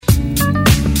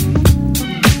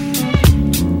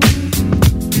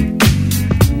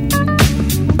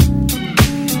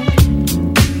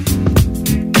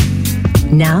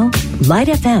Now, Light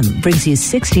FM brings you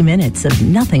 60 minutes of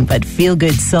nothing but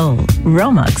feel-good soul.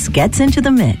 Romex gets into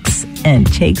the mix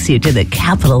and takes you to the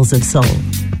capitals of soul.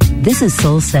 This is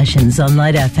Soul Sessions on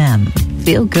Light FM.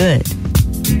 Feel good.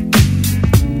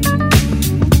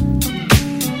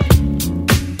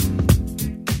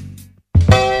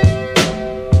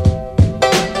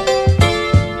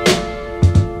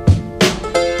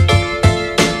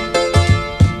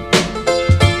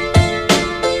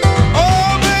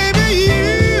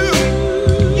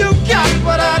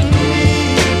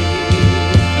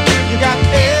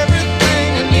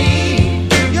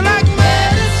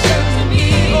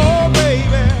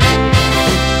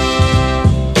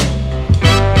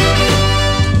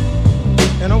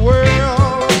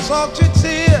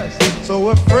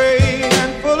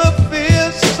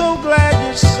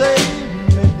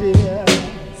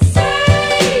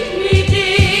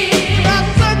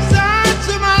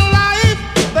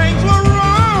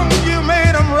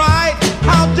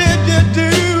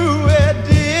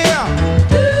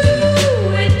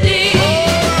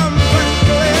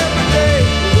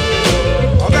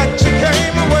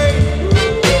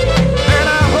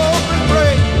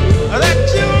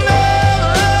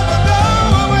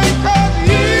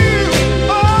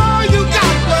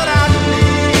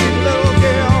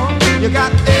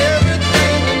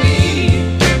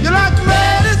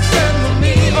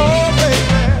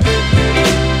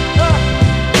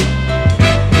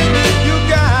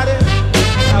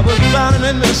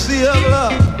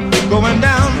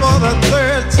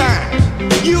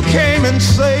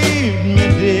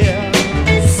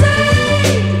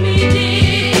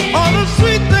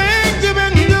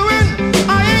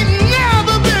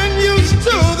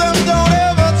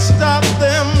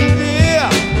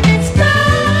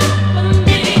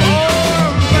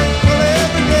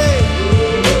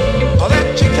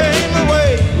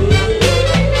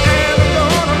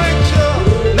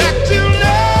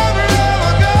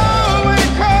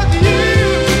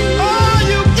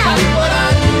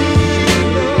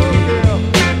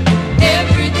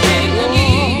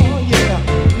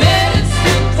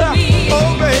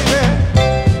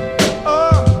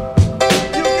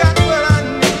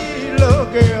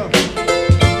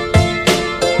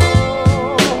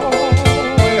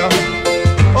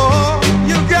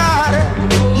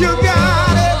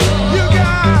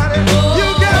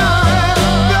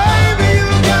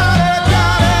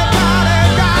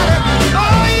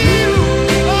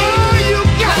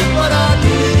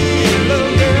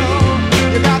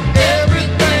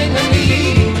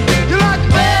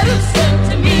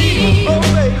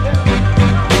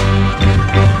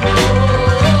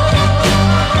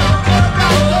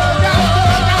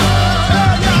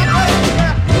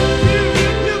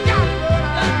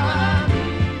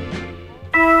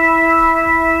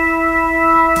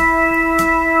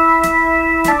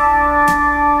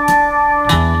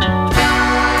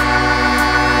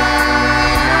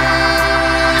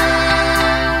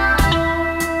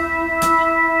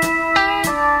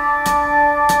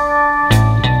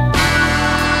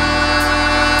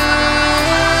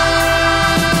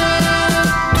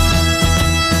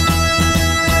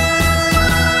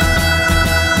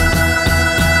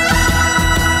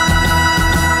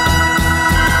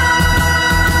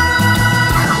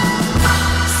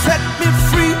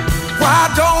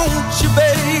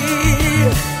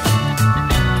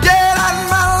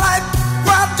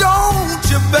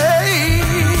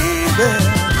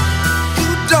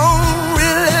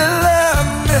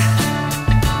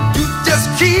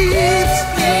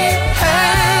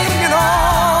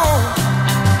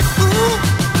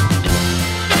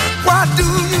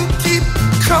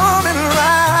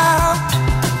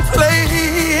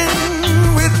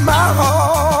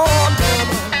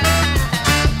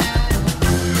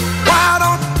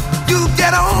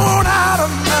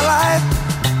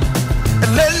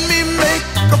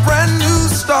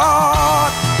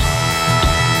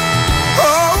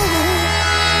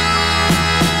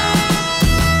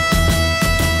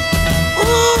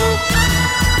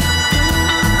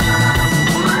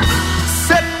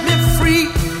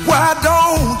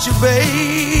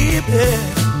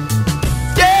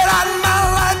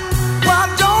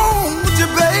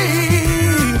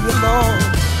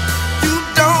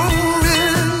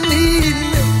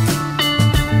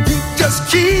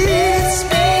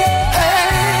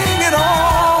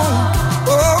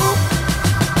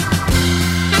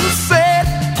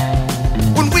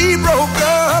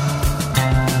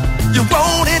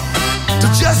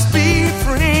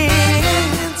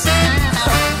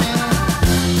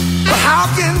 How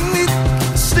can we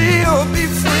still be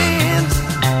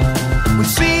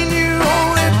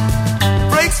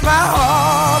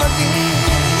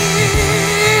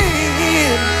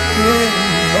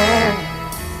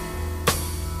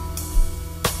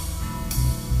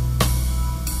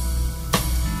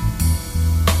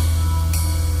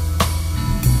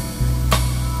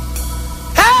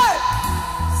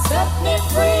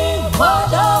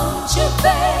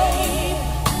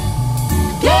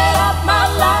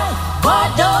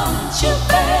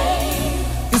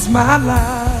my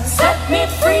life. Set me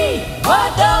free, why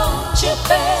don't you,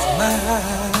 babe?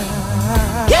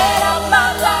 Get out my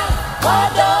life,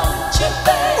 why don't you,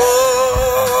 babe?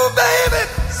 Oh, baby.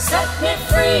 Set me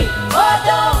free, why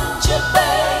don't you,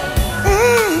 babe?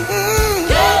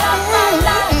 Get out my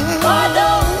life, why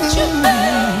don't you,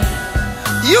 babe?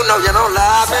 You know you don't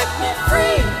love me. Set me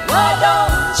free, why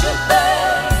don't you,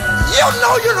 babe? You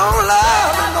know you don't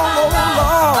love me no more,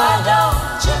 Lord. Why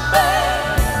don't you, babe?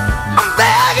 I'm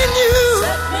begging you.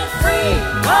 Set me free,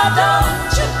 why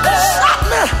don't you, babe?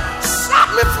 Set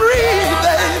me free,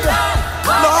 baby.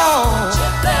 Lord.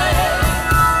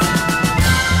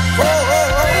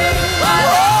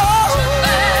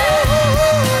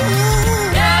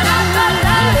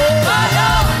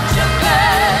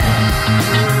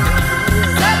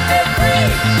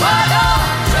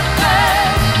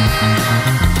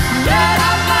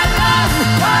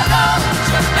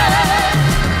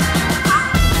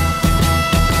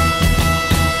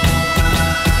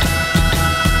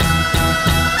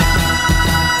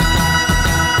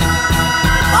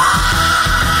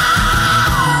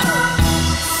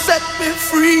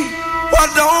 Why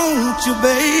don't you,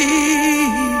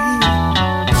 babe?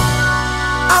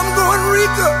 I'm going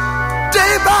weaker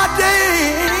day by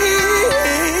day.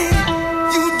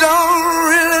 You don't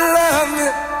really love me.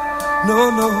 No,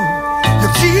 no. You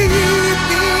keep me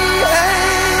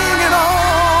hanging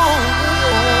on.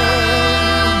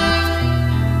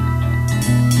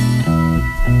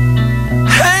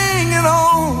 Hanging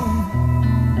on.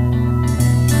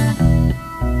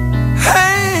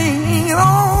 Hanging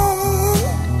on.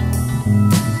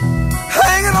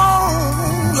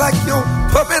 Like your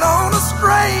puppet on a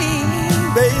string,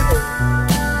 baby.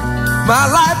 My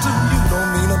life to you don't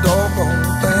mean a doggone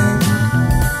thing.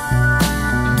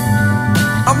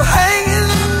 I'm hanging,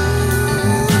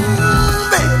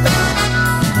 baby.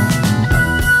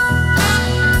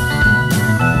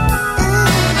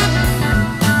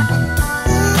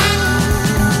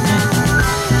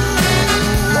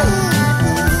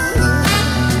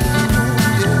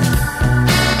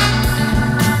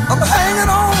 I'm hanging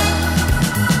on.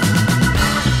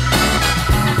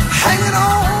 Hanging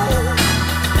on,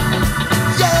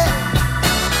 yeah.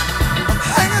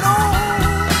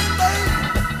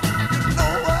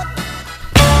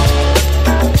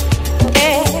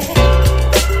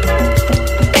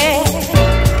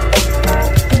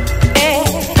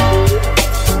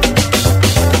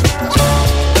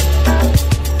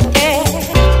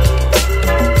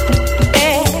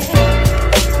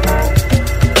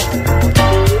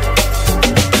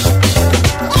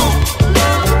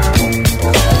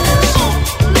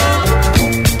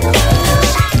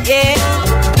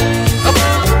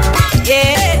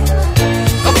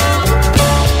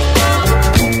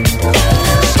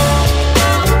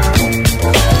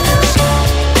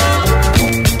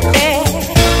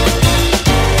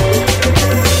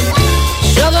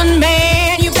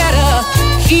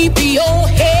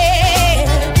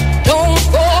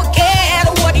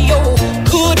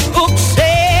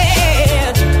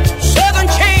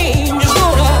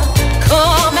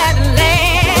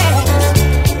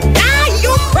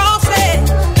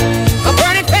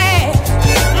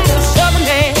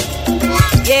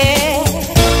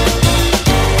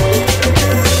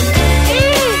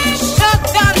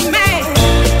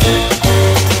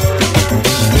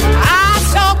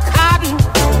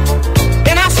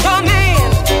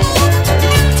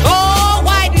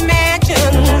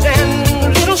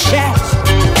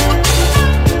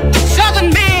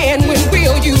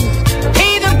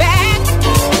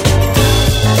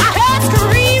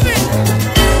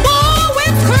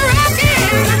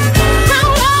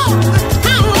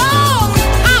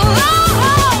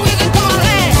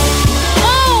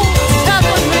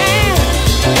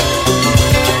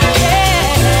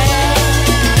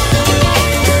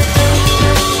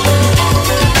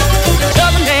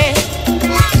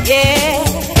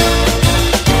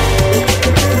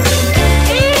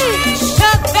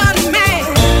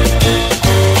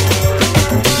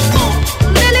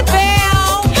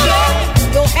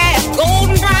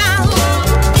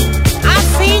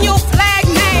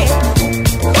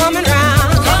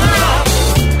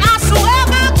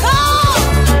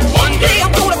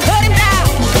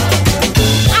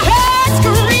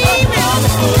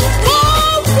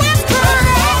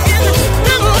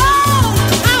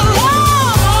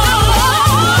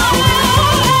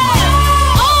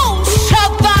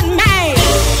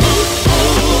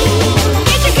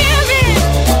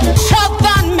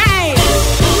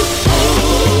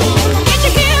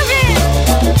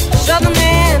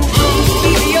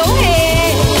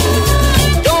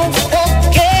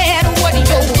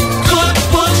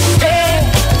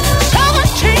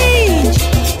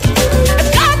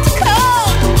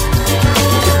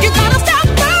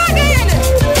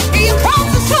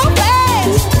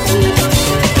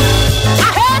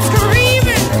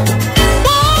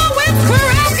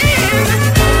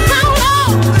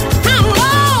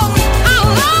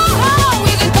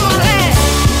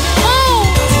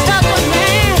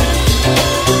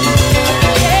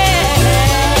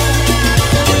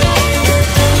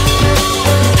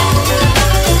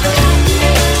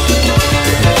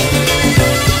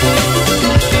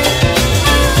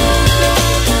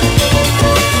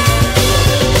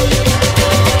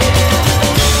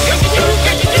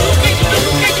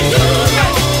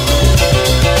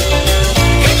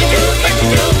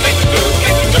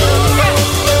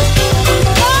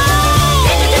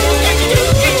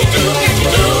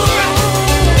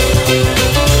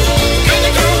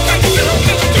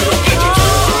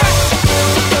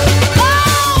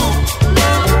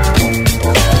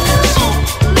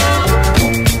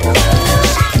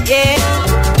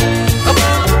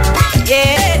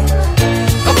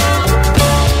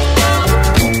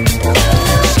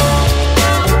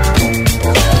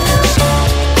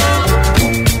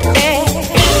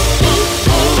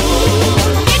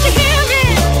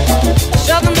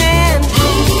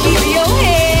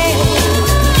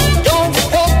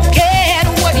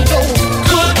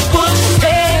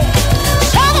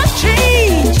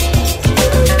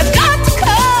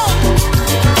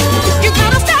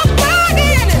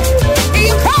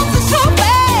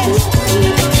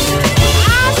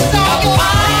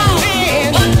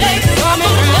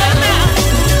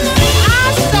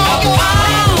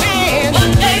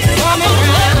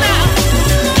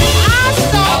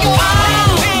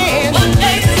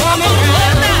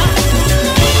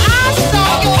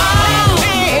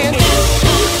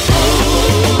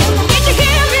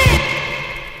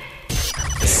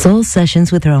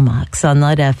 Sessions with Romax on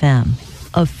Light FM.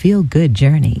 A feel-good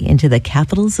journey into the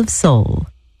capitals of soul.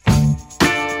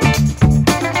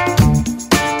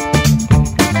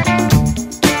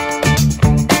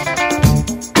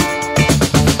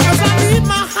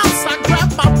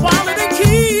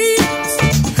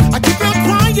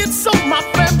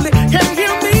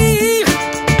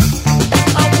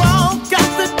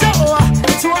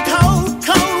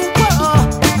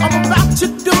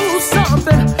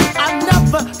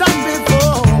 Done before.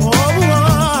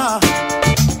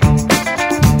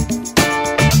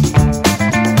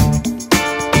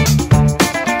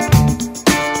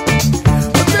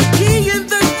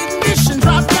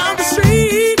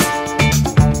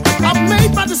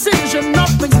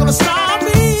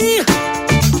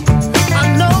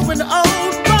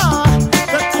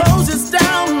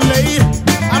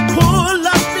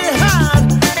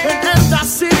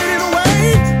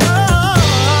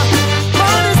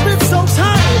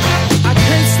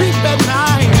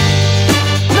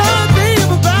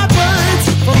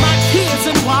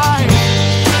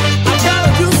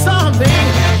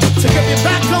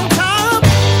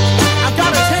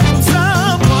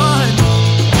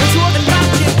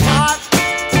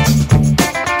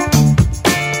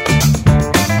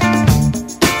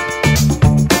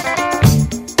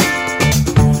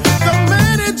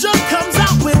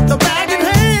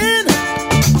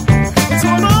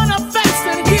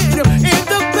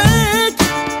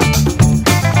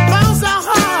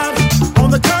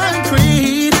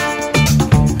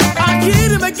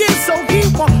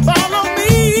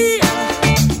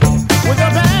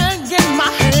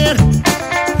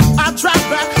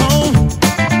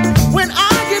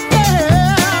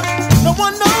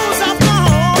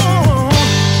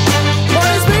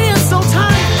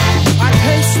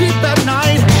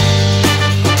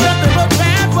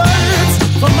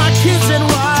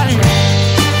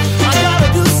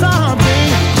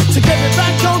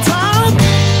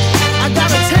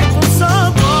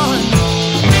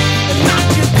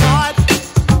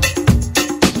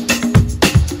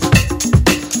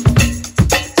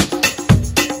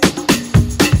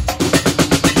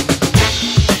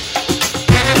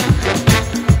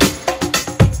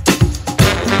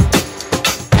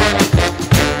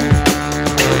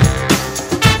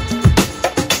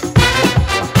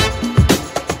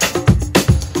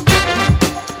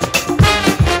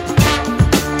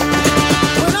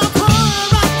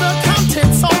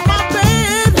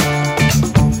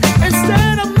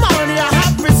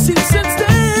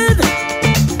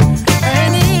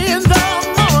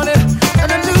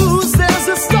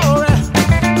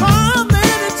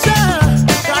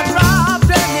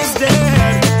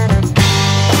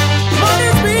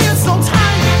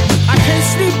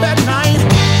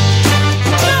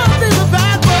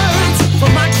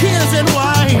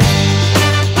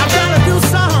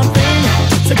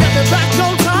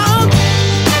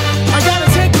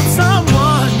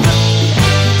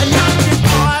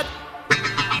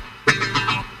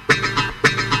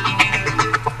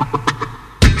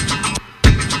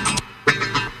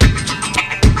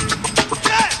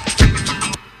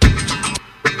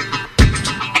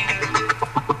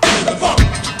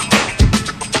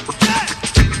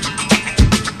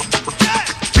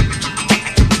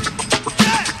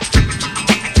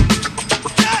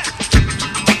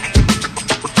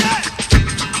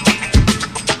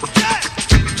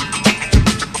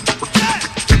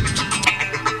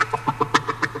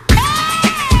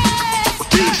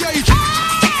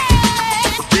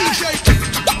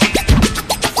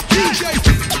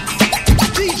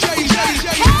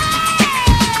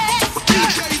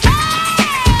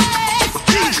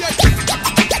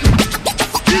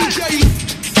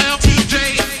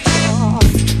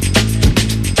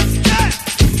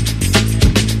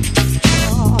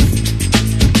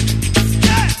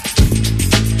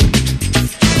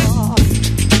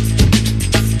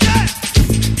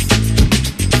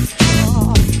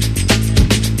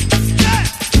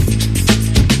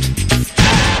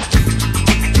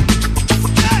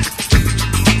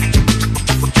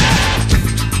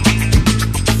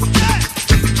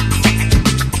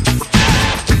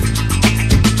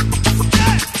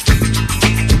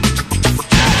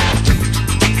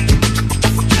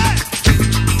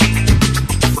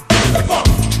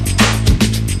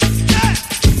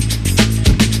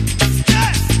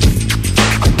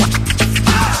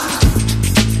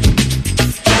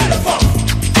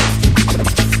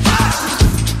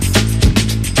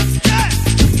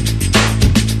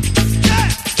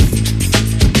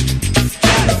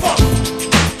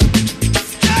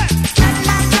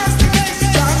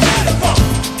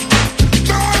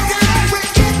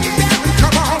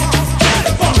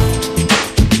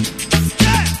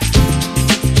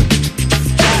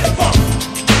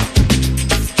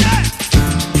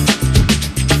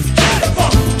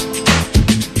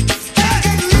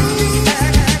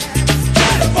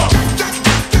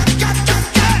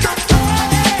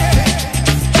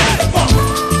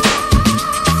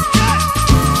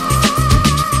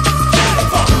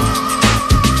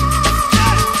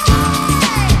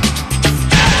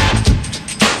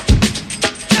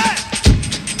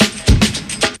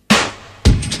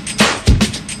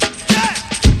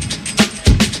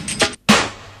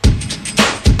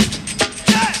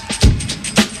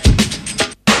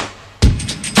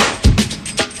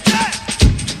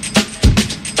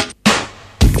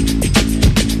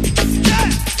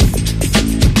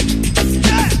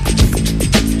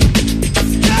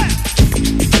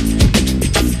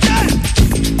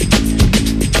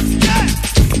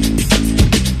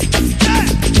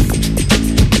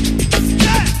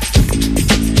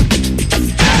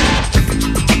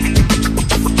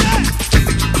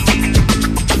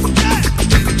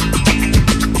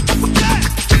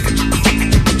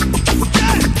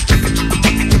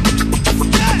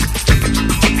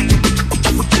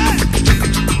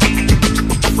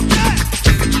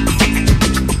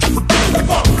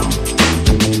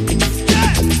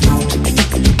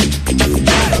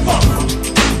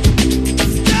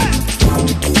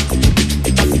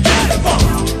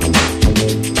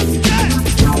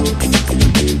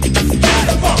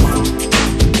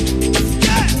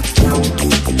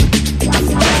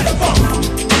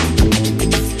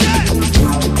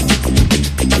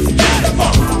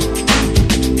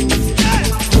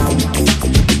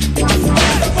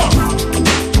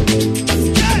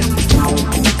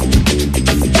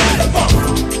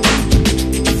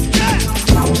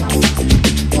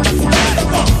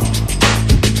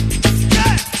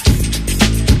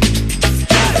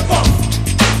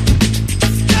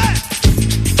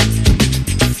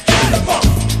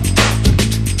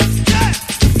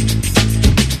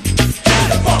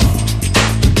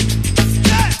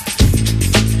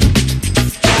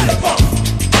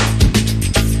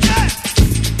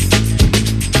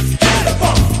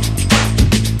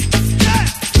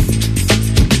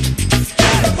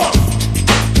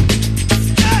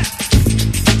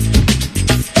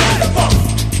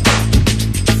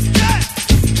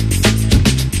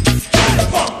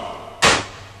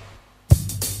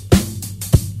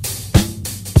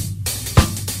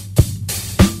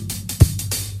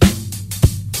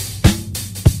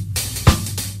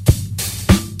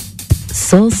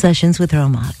 Soul Sessions with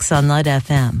Romax on Light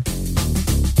FM.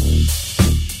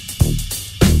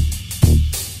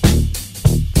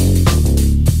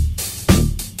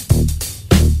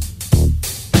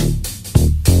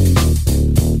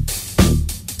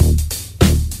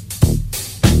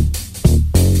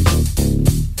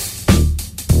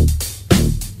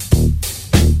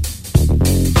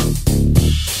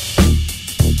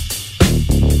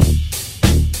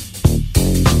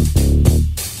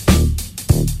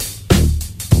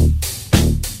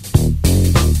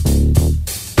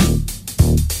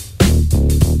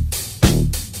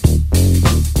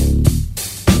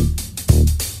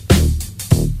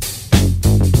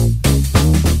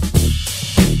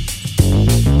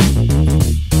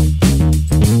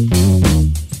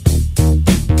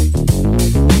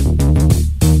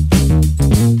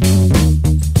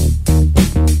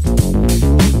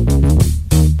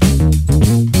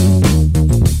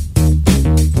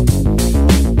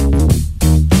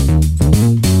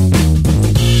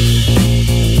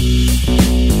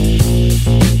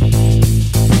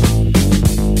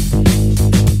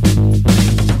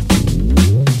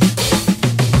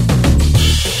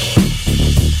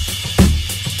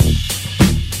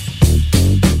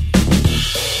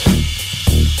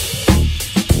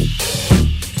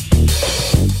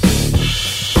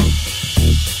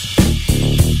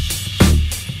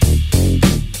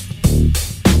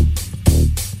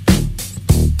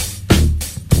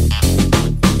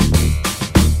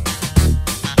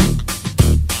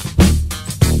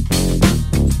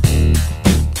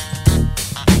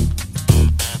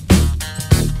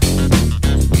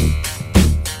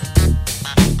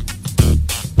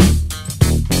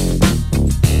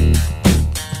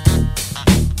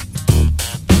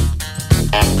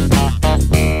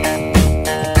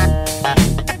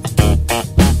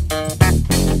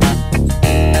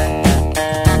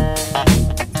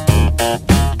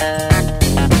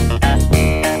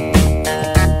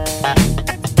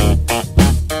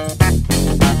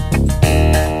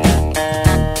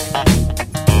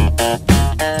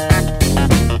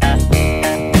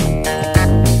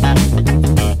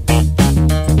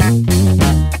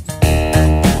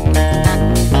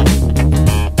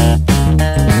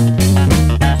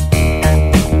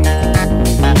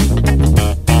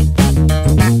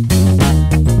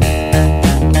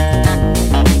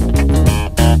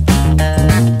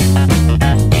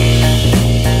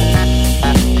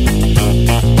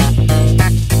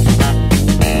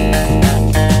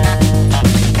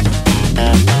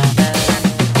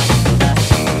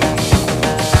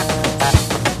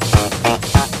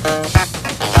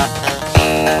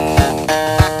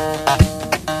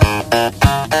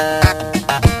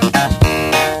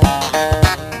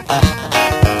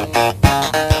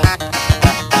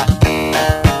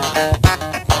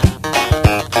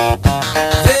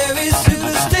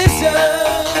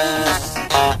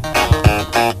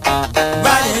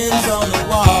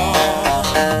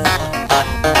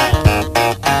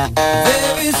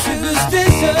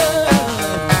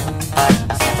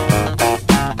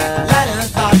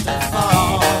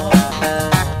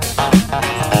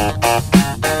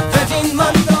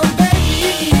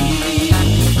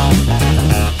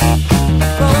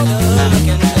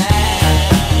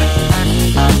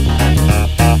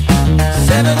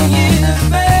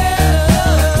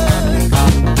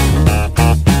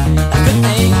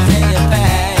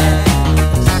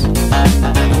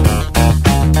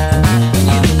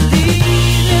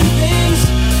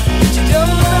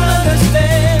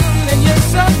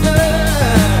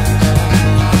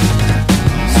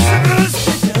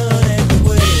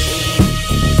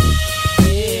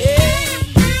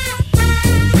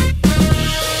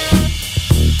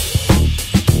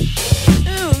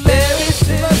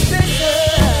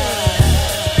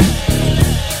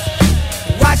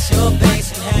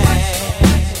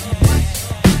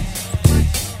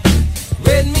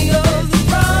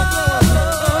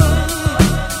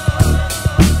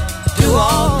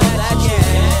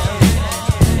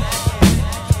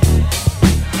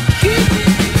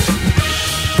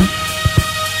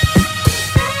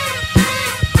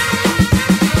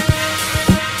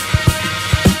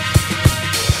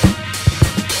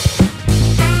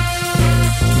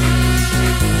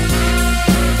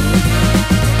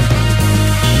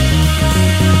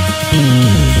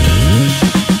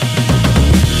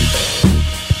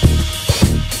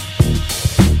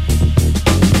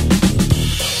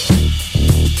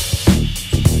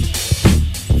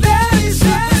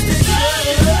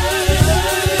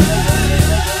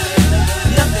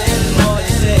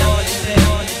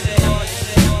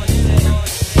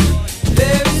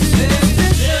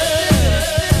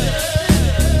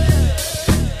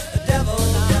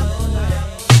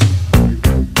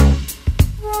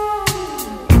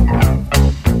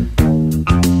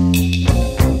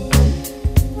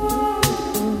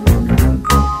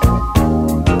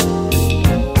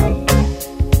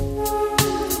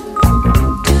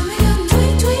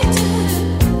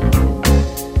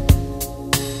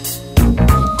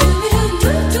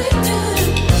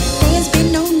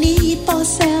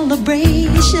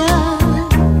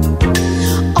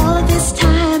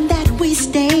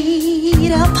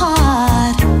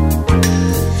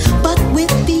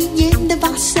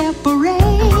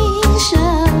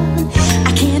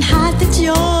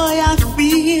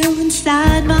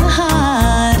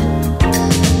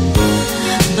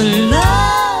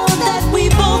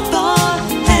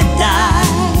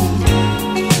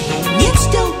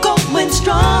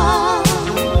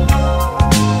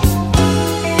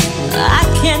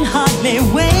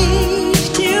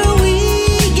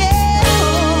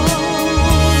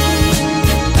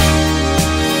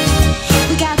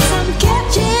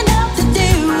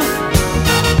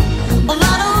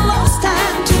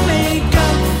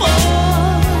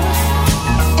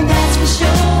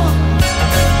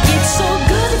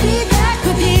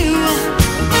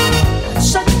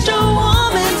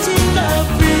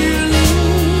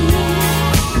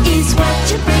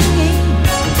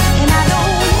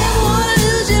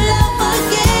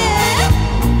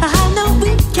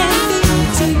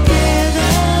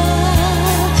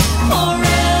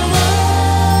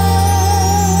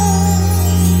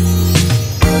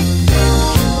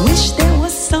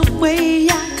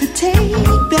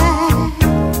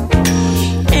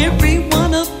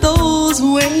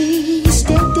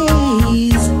 wasted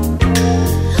days,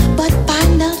 but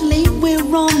finally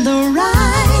we're on the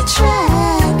right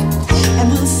track, and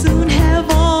we'll soon have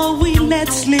all we let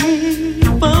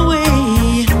slip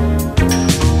away.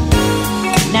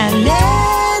 Now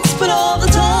let's put all the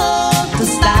talk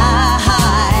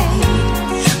aside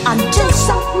until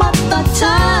some other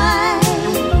time.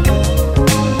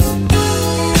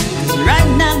 'Cause right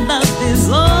now love is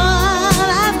all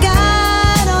I've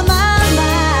got on my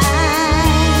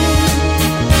mind.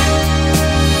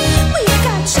 We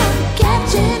got some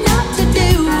catching up to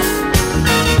do,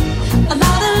 a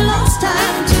lot of lost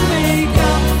time to make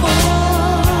up for,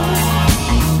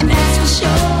 that's for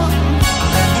sure.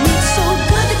 And it's so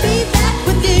good to be back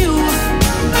with you,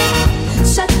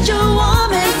 such a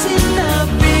warm and tender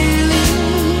feeling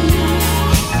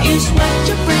is what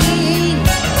you bring.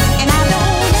 And I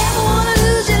don't ever wanna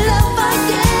lose your love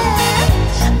again.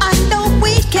 I know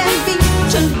we can be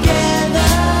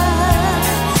together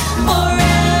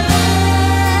forever.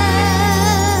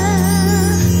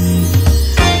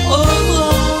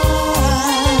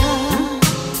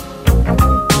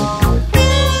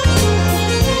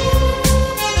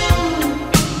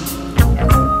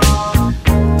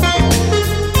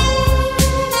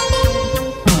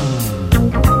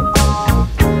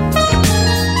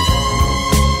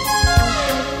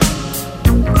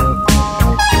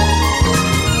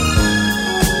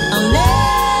 Oh,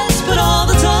 let's put all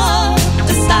the talk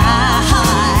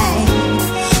aside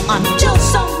until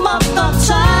some other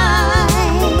time.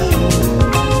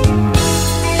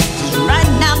 'Cause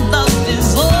right now love is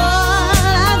all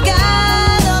I've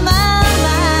got on my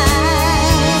mind.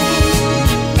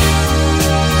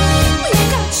 We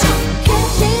got some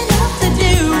catching up to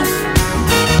do,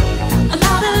 a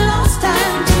lot of lost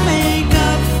time to make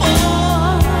up for,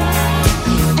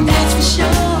 and that's for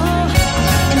sure.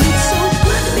 And it's so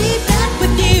good to be back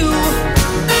with you,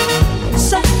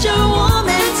 such a warm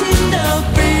and tender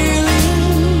feeling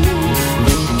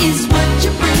is what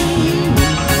you bring.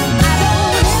 I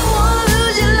don't ever wanna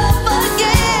lose your love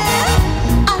again.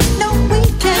 I know we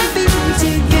can be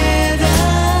together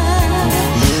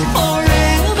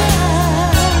forever.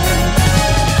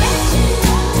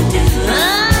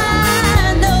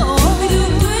 I know we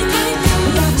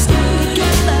gotta stay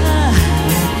together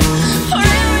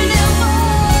forever and ever.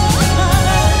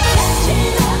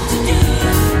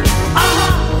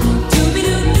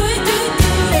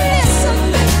 Listen,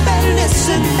 baby,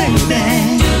 listen, baby.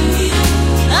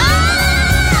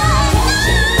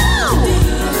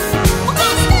 We're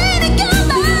gonna stay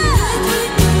together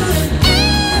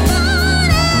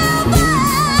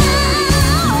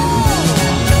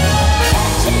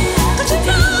Cause you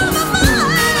blow my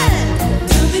mind.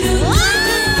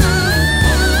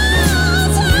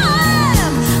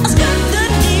 Time I spent the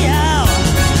day out.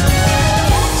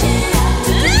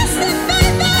 Listen,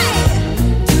 baby.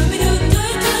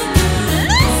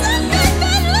 Listen,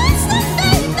 baby, listen,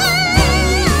 baby.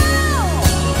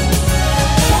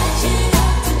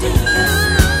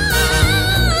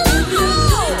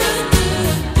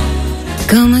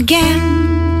 Come again.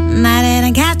 I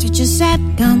didn't catch what you said.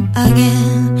 Come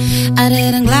again. I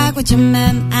didn't like what you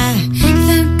meant. I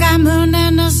think I'm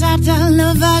running a subtle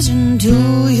aversion to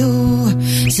you.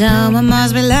 Someone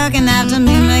must be looking after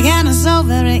me, making it so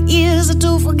very easy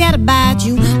to forget about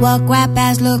you. Walk right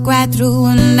past, look right through,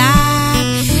 and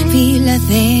I feel a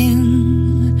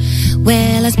thing.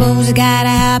 Well, I suppose it gotta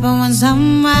happen when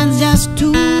someone's just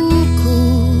too cool.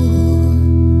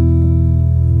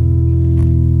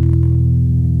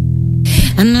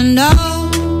 And I know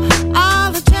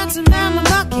all the tricks around the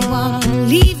block, you wanna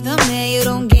leave them there. You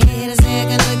don't get a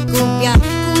second to coop. You're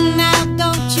cool now,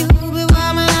 don't you be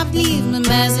warming up, leaving the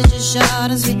messages short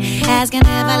and sweet, asking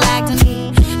if I like to meet.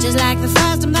 Just like the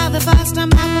first time, not the first time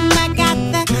I got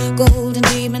that golden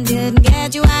dream and didn't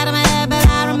get you out of my head, but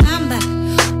I remember,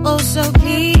 oh so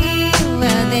clear,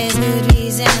 well there's good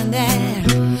reason there.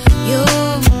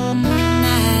 You're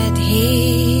not here.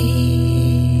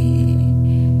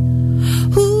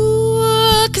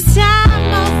 Ooh, 'cause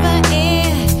I'm over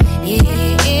it.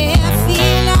 Yeah, I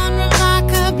feel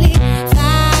unremarkably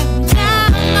fine.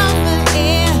 I'm over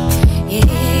it.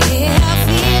 Yeah, I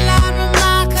feel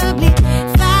unremarkably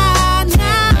fine.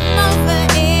 I'm over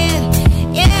it.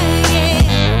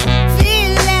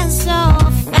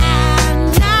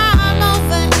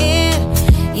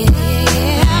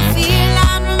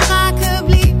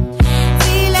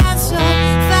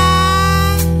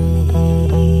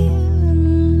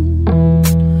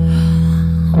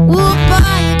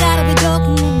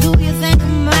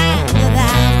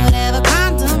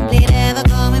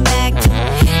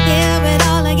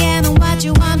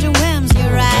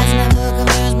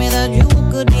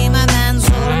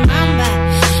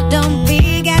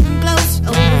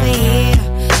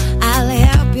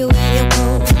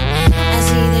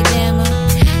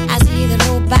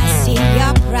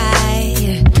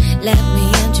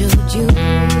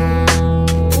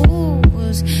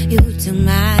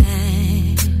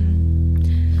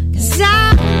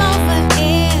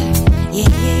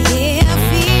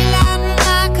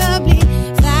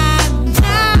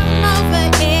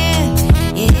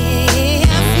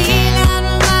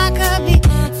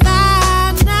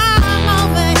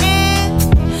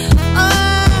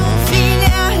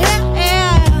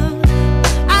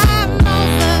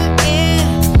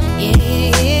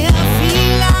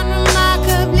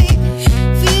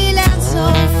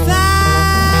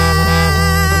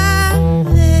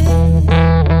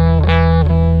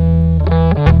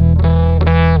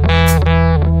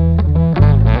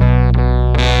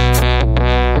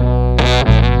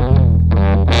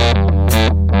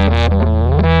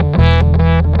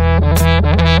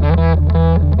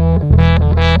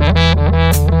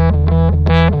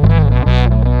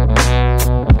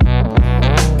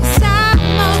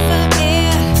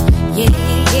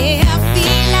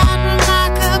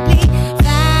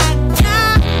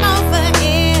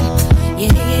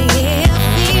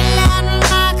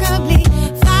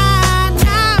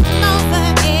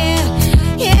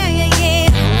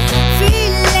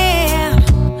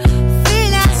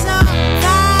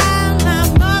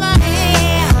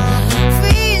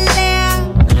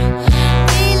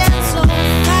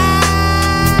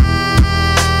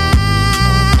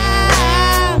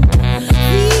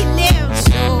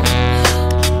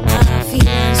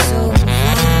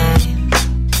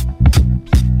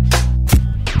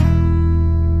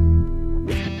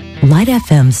 Light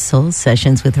FM Soul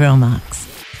Sessions with Romax.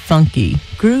 Funky,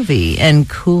 groovy, and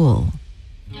cool.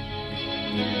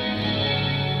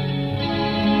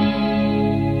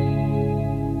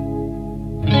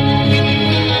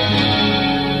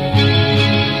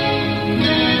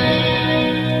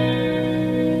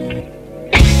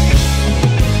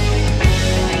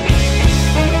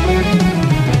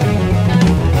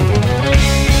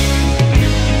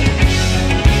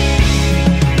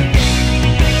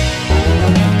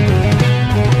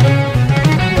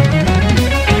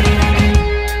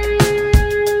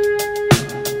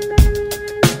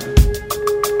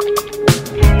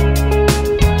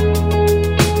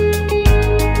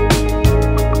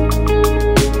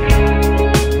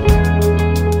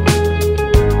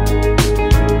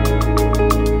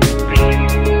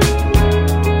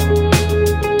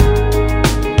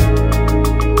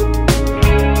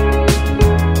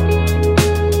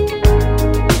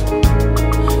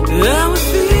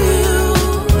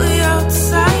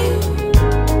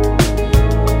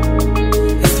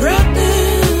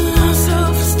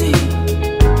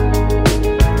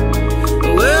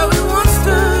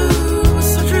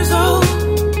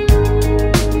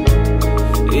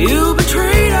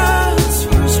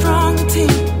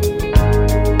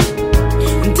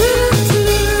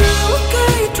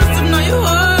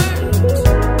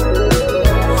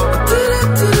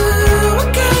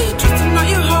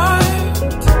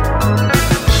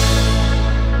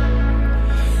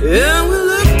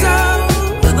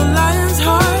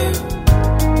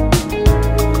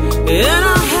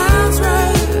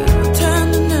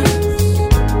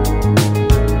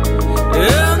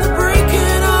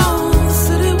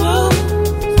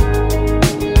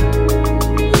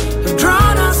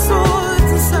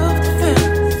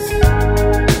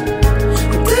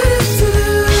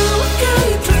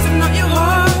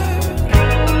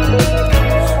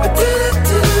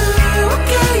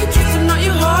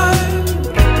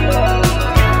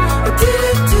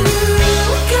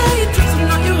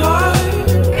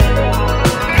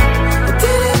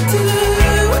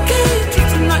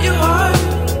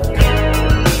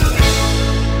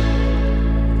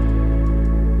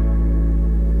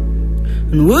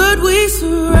 And would we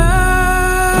surrender?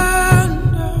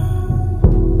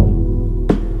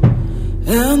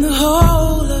 And the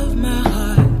whole of my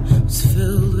heart was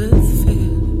filled with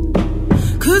fear.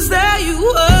 'Cause there you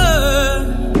were,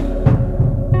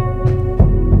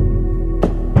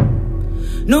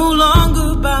 no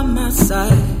longer by my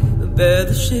side, but bear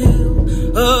the shield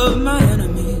of my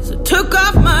enemies. I took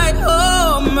off my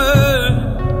armor,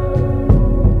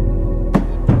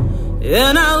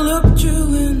 and I looked you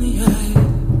in the eye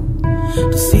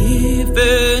to see if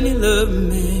any love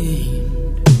remained.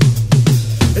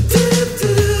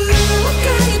 What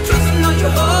can you trust in all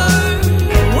your heart?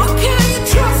 What can you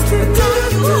trust in all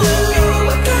your heart?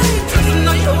 What can you trust in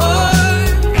all your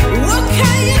heart? What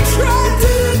can you trust?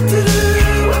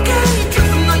 What can you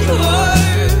trust in all your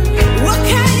heart? What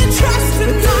can you trust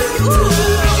in all your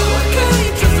heart? What can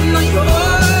you trust in all your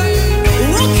heart?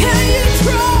 What can you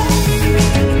trust?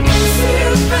 See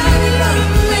if any love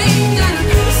remained,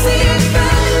 see if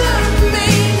any love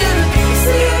remained,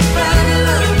 see if any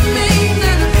love remained,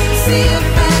 see if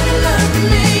any love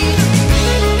remained.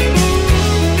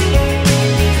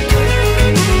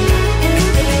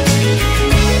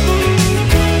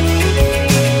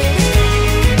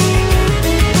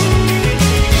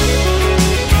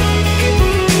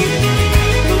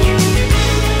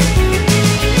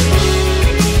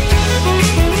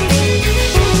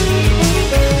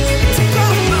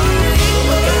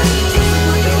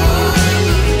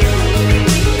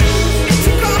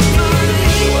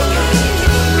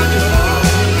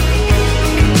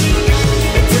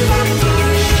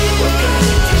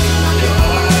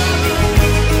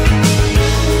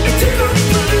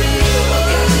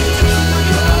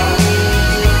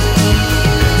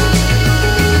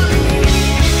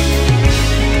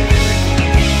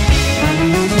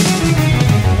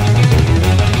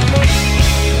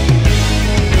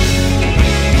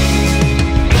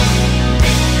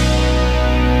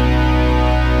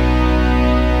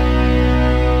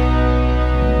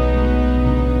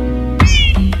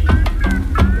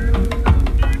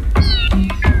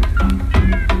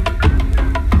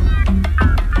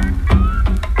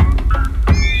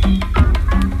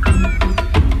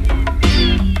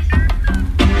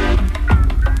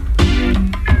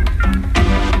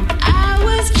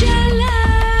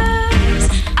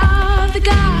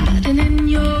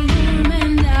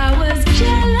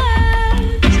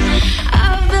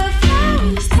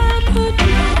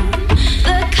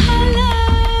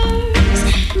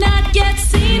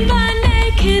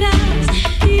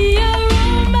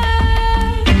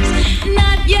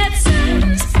 Yet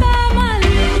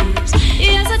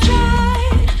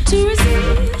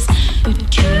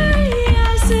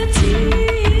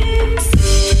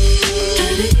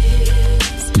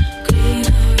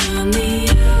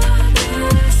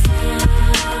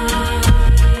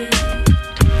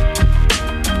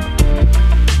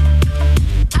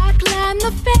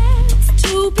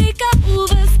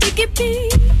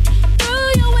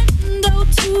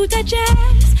to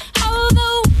digest all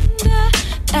the wonder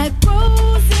that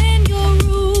grows in your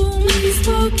room. Please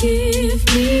forgive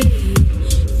me,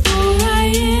 for I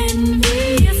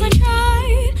envy. Yes, I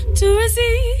tried to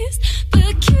resist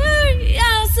the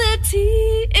curiosity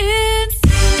inside.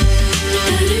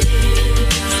 But it is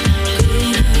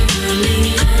greener on the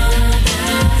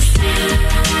other side.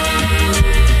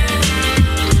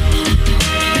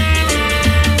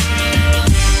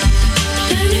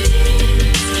 But it is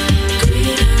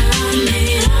greener on the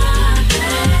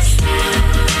other side.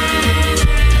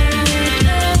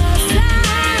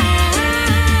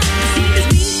 See, this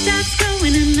weed starts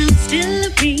growing and I'm still a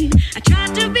green. I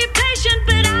tried to be patient,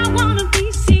 but I wanna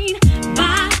be seen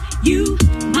by you.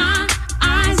 My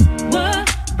eyes were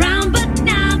brown, but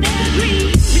now they're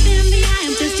green. Within me, I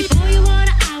am thirsty for your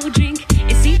water. I will drink.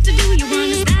 It seemed to do you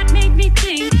wonders that made me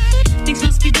think things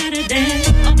must be better there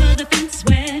over the fence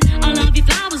where all of your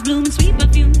flowers bloom and sweet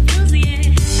perfume fills the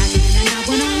air. I didn't have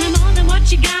one on more than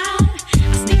what you got.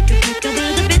 I sneak a peek over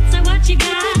the fence at what you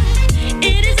got.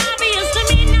 It is obvious to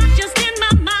me, not just in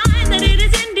my mind, that it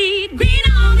is indeed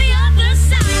greener on the other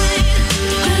side.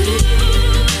 But it is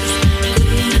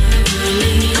greener on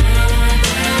the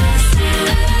other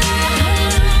side.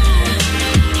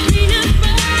 Greener on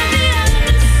the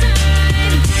other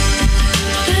side.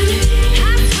 But it is, I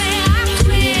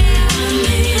swear on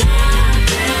the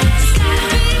other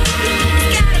side. It's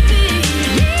gotta be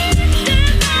greener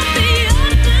on the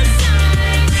other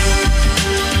side.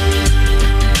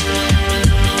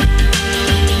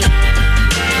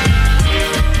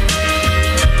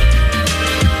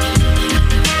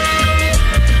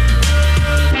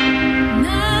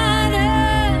 Not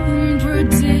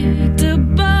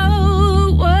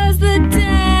unpredictable was the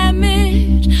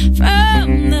damage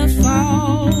from the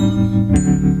fall.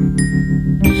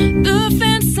 The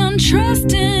fence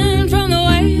untrusting from the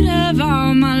weight of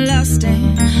all my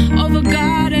lusting over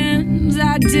gardens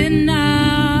I did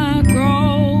not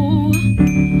grow.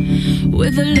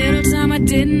 With a little time I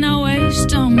did not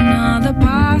waste on other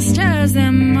pastures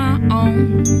than my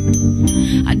own.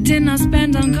 I did not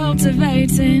spend on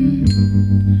cultivating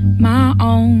my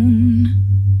own.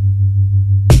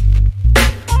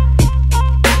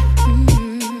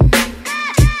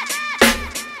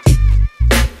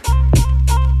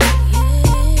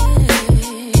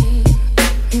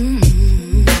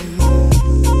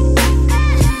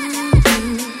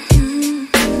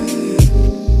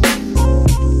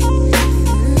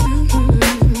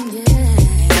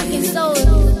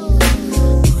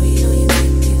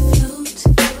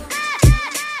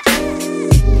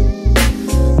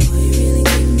 Boy, you really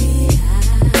give me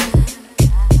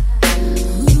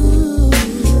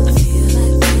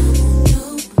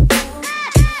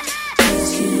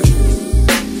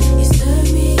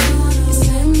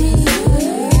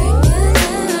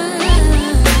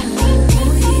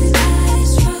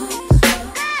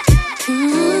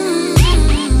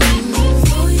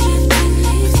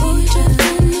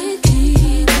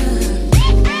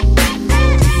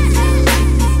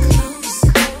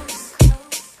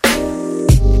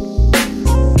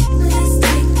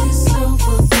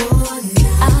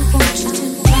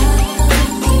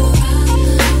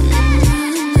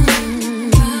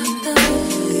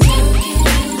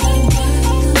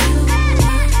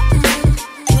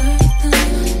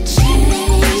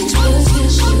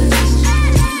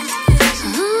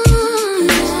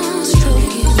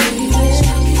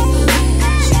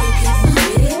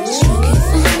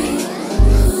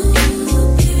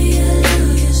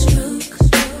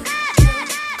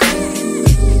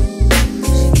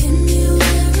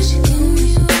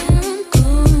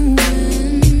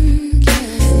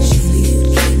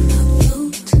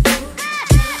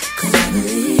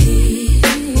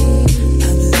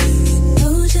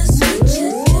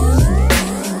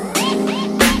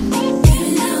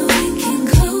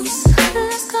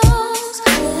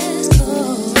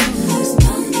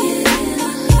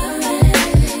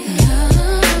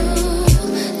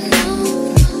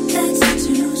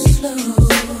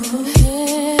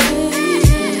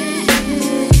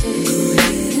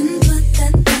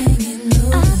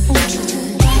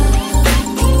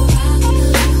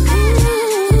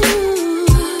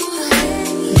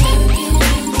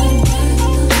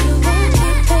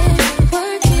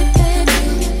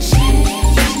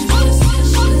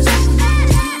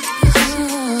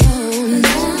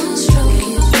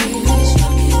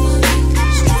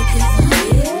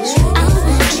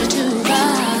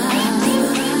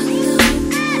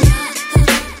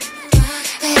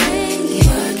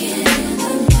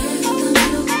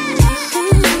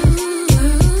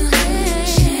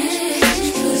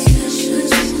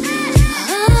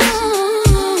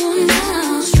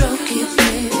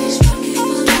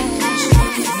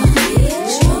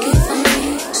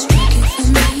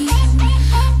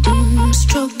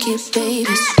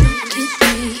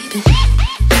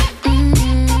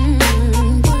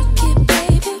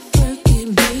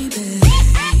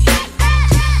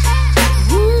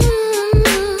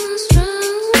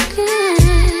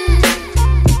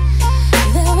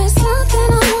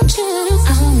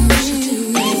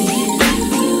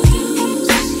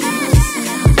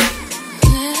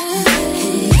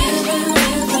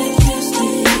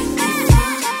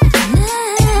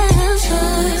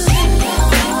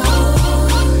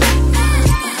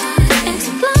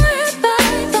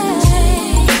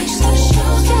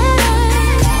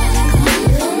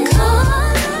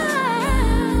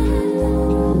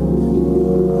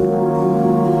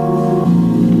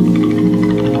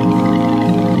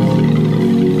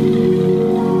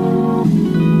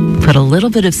put a little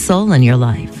bit of soul in your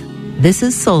life. This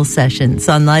is Soul Sessions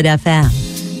on Light FM.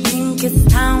 Think it's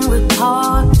time we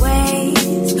part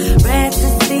ways. Rare to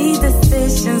see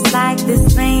decisions like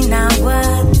this ain't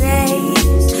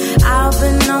nowadays. I've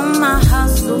been on my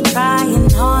hustle, trying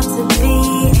hard to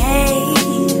behave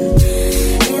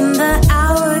in the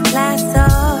hourglass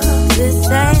of this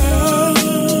age.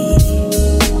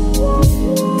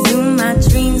 To my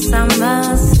dreams, I'm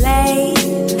a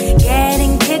slave,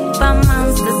 getting kicked by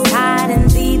monsters hiding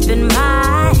deep in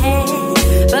my head.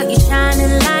 But you're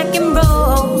shining like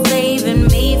emerald, saving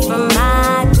me from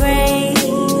my grave.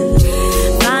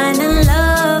 Finding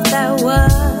love that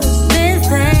was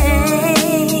missing.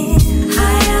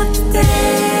 High up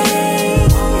today,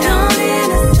 down in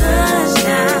the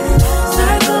sunshine,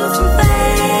 circles from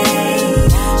fate.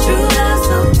 True love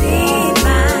so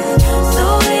divine, so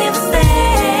here to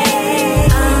stay.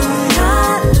 I'm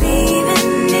not leaving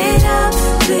it up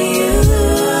to you.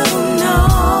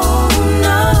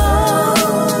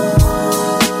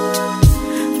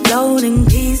 Floating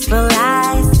peaceful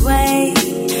eyes way,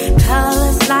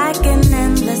 colors like an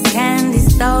endless candy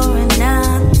store in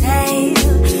a tale,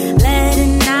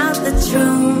 letting out the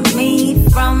true me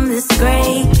from this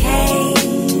gray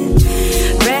cave,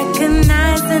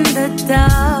 recognizing the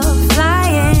dove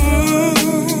flying.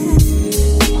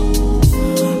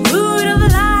 Root of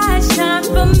light shine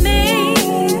for me.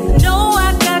 Know I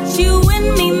got you in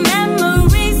me.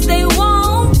 Memories they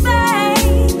won't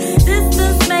fade.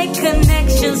 Distance make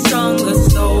connections stronger,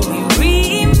 so we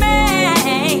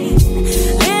remain.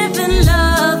 Living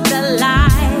love that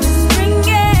life is bringing.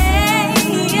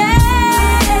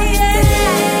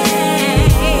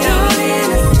 Down in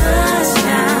the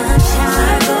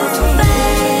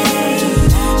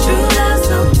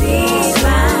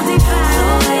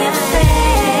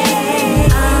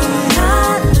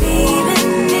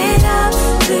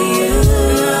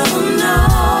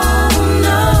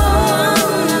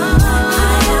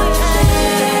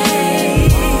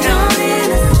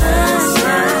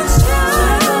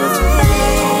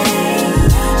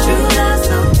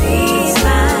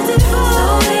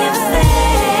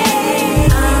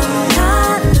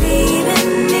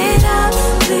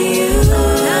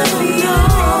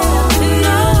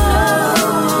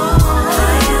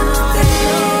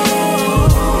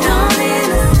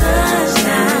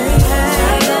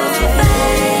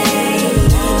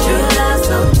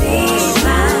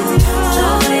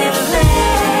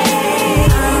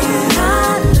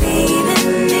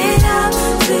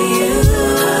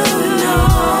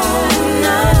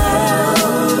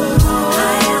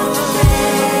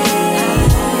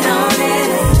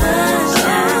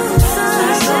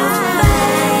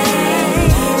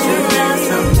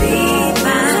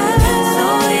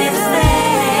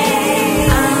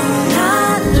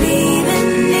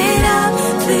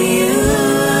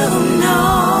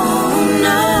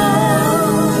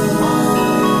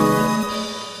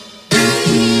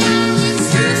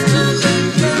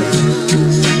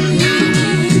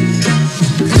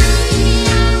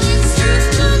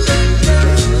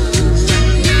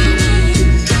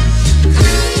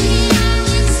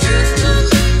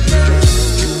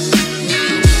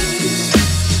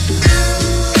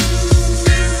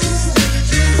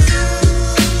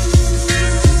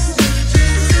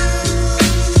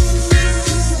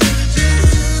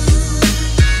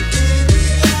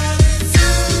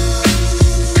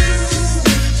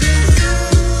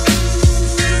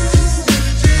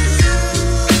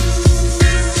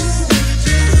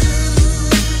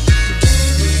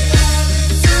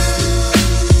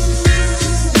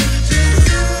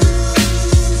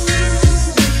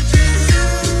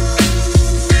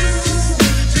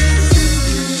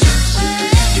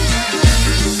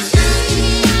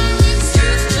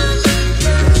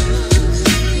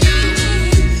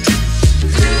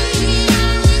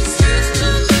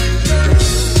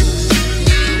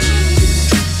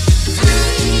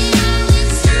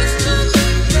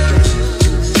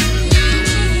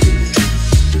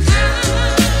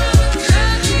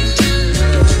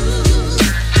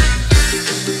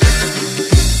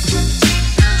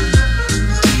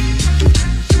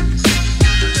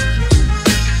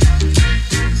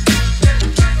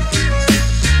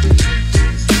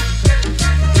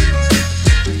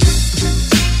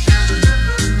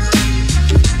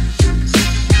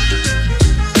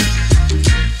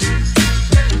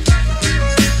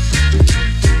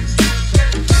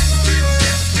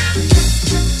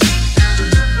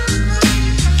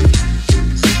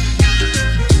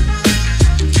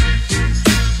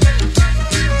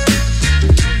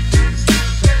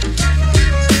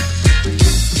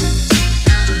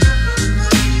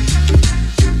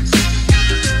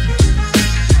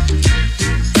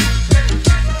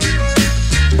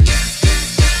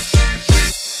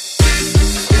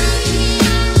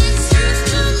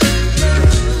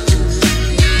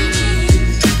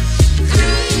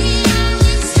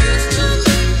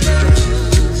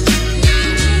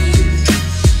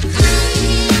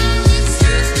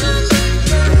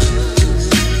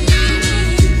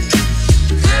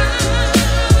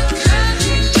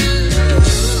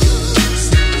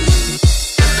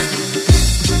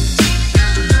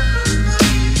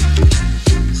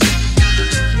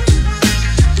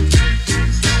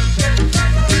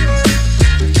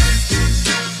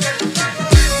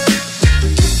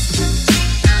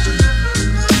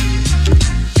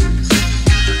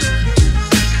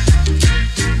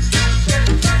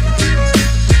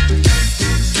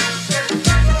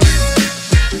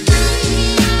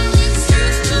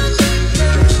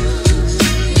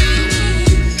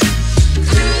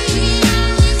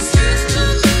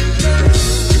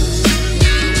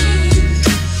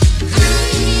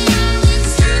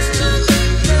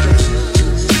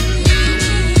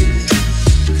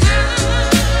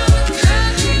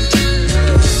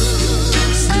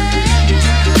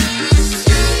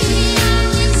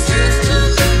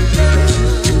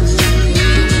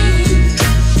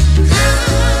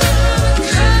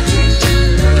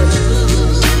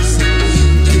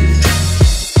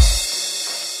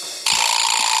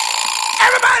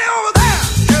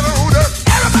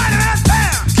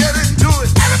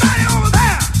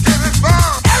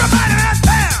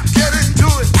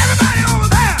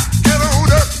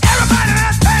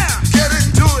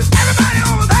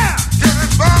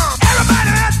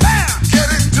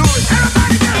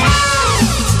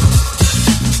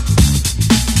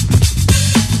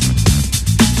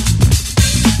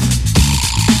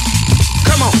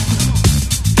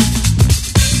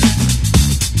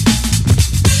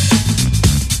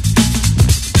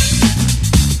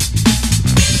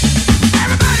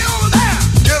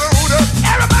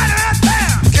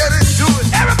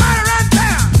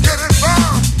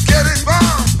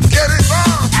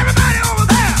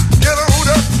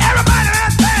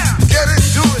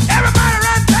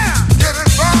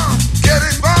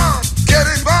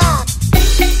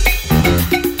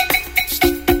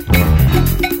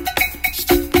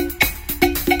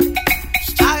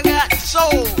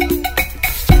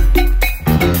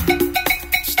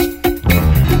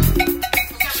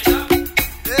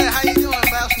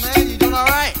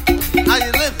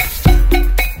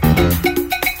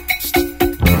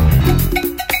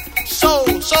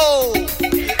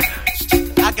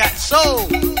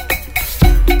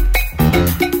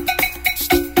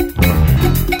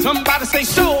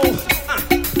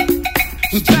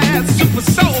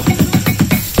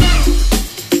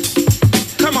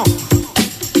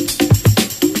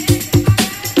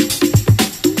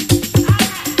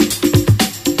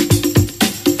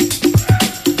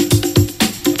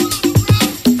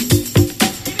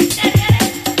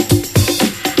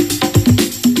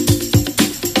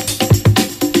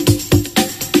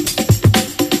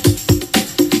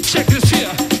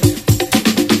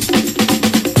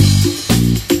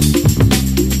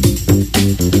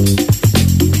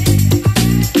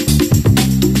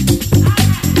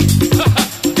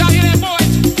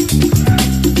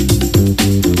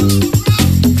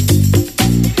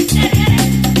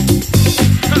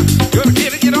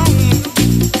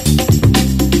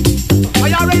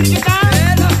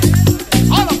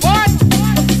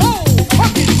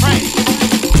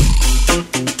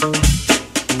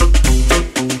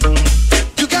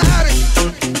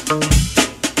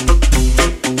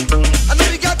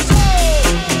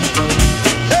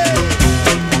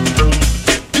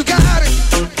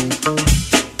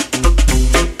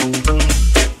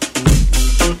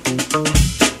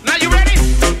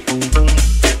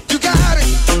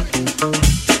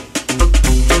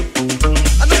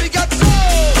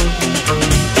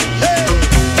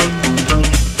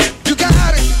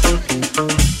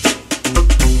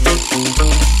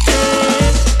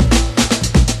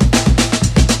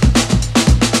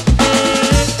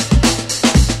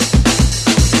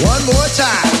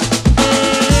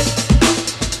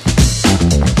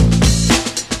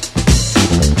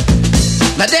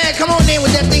Now, Dad, come on in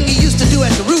with that thing you used to do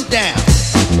at the root down.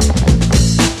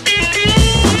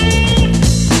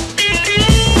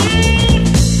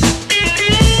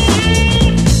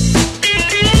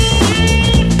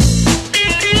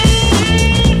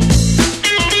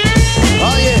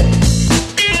 Oh, yeah.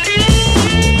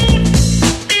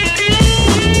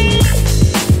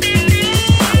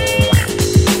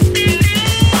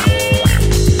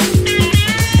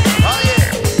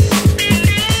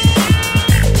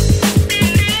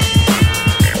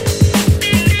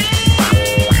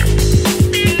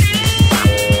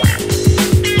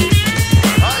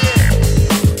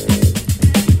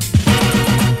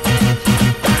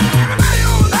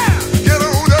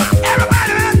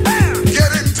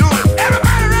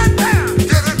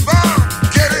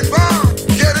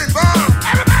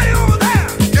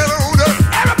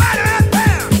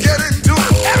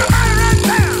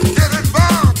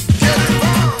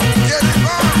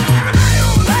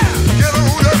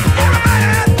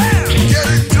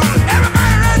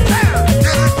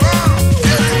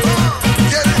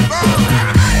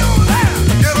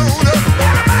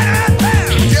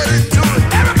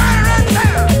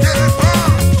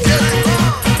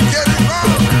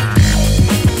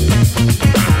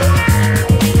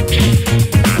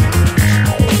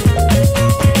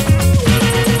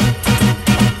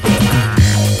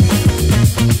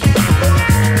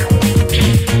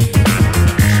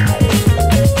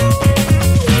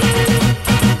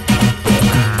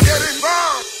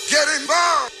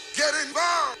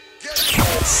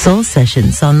 Soul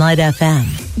Sessions on Light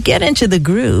FM. Get into the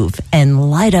groove and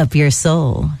light up your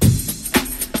soul.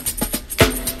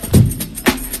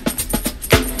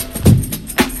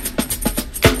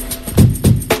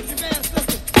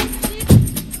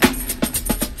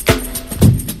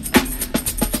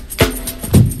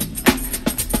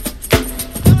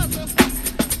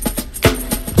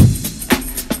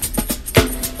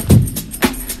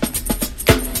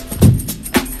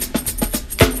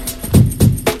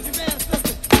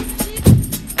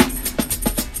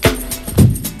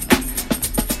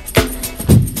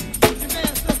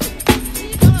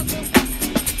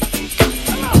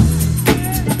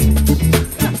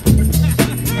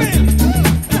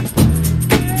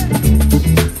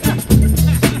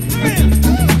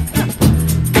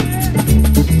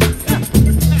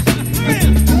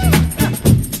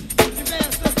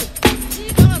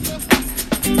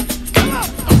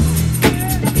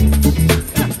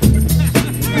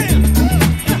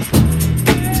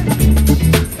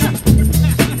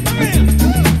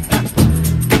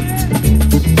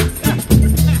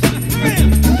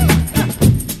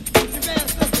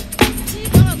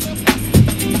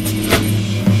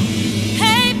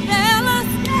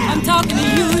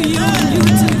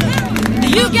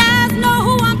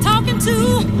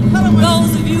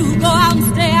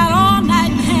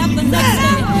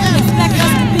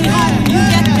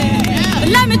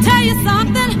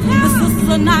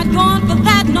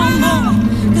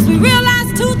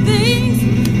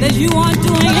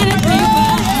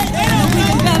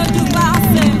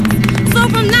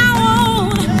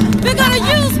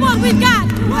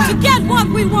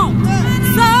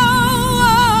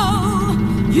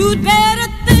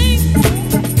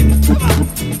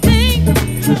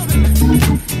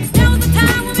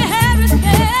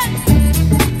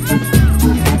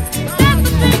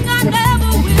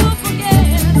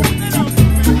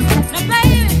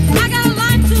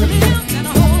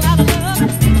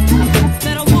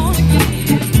 That I wanna give.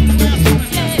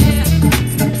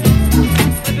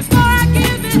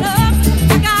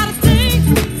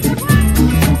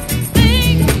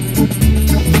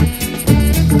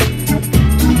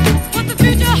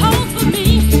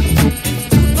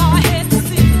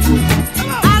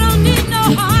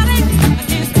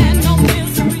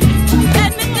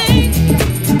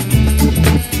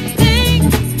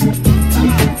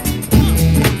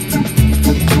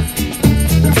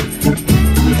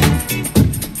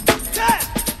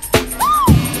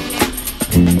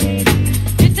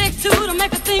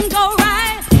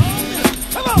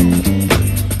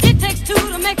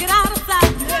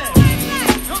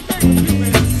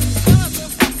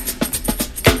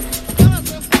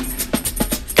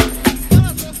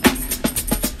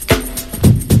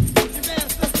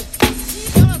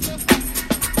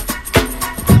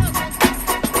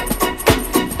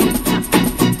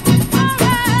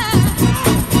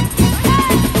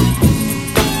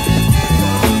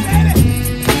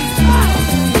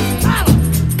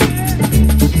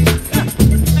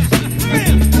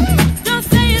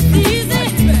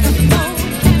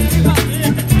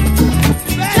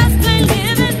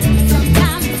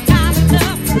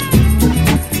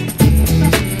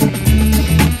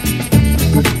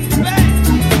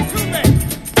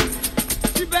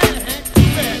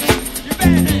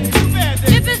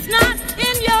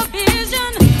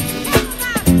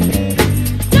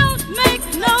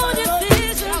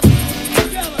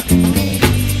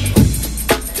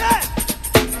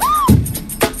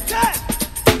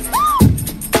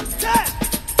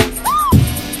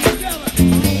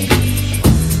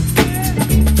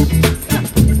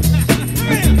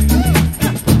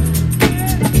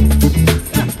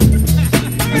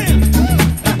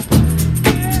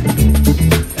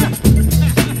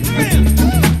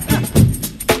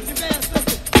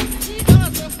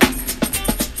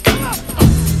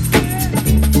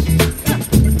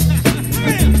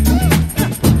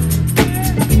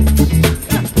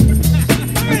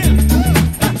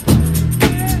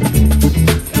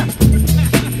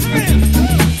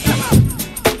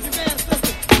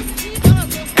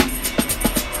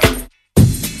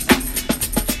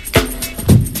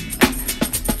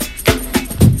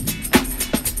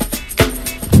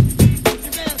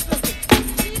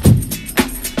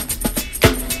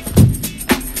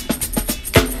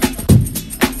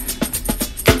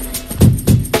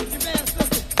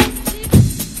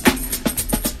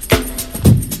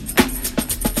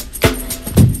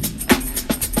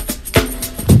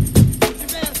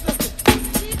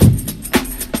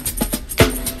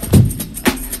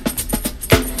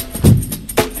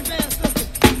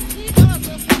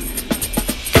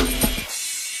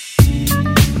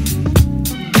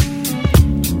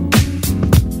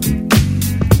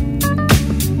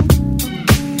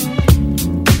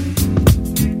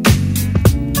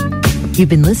 You've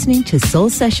been listening to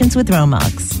Soul Sessions with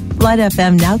Romox. Light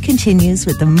FM now continues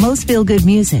with the most feel-good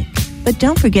music. But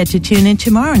don't forget to tune in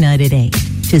tomorrow night at 8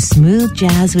 to Smooth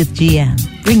Jazz with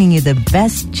GM, bringing you the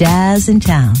best jazz in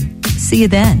town. See you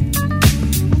then.